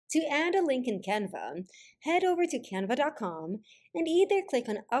To add a link in Canva, head over to canva.com and either click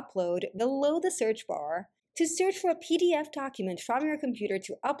on Upload below the search bar to search for a PDF document from your computer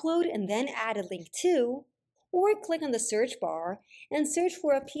to upload and then add a link to, or click on the search bar and search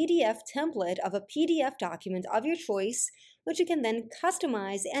for a PDF template of a PDF document of your choice, which you can then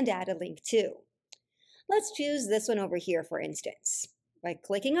customize and add a link to. Let's choose this one over here, for instance, by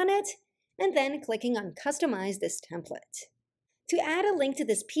clicking on it and then clicking on Customize this template. To add a link to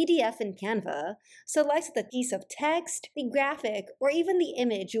this PDF in Canva, select the piece of text, the graphic, or even the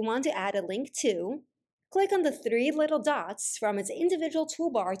image you want to add a link to. Click on the three little dots from its individual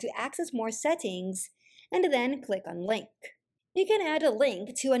toolbar to access more settings, and then click on Link. You can add a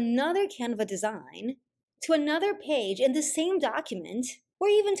link to another Canva design, to another page in the same document, or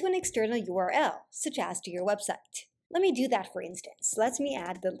even to an external URL, such as to your website. Let me do that, for instance. Let me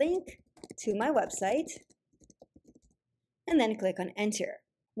add the link to my website, and then click on Enter.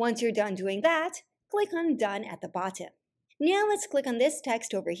 Once you're done doing that, click on Done at the bottom. Now let's click on this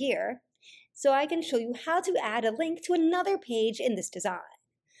text over here, so I can show you how to add a link to another page in this design.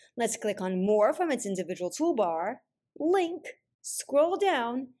 Let's click on More from its individual toolbar, Link, scroll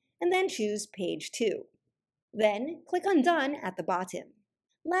down, and then choose Page 2. Then click on Done at the bottom.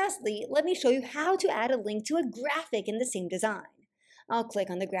 Lastly, let me show you how to add a link to a graphic in the same design. I'll click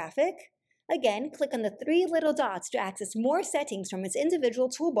on the graphic. Again, click on the three little dots to access more settings from its individual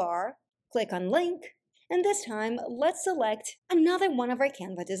toolbar, click on Link, and this time let's select another one of our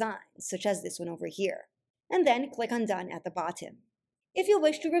Canva designs, such as this one over here, and then click on Done at the bottom. If you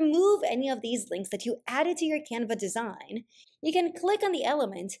wish to remove any of these links that you added to your Canva design, you can click on the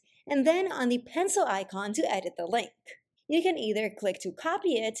element and then on the pencil icon to edit the link. You can either click to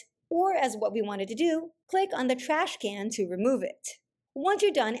copy it, or as what we wanted to do, click on the trash can to remove it. Once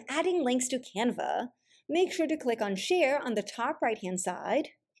you're done adding links to Canva, make sure to click on Share on the top right-hand side,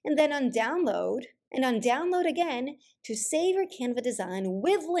 and then on Download, and on Download again to save your Canva design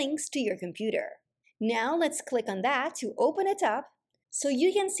with links to your computer. Now let's click on that to open it up so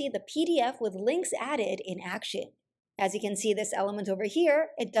you can see the PDF with links added in action. As you can see, this element over here,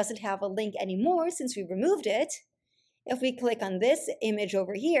 it doesn't have a link anymore since we removed it. If we click on this image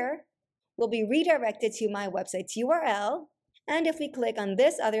over here, we'll be redirected to my website's URL. And if we click on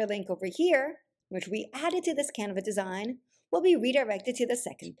this other link over here, which we added to this Canva design, we'll be redirected to the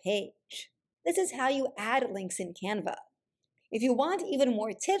second page. This is how you add links in Canva. If you want even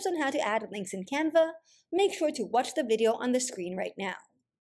more tips on how to add links in Canva, make sure to watch the video on the screen right now.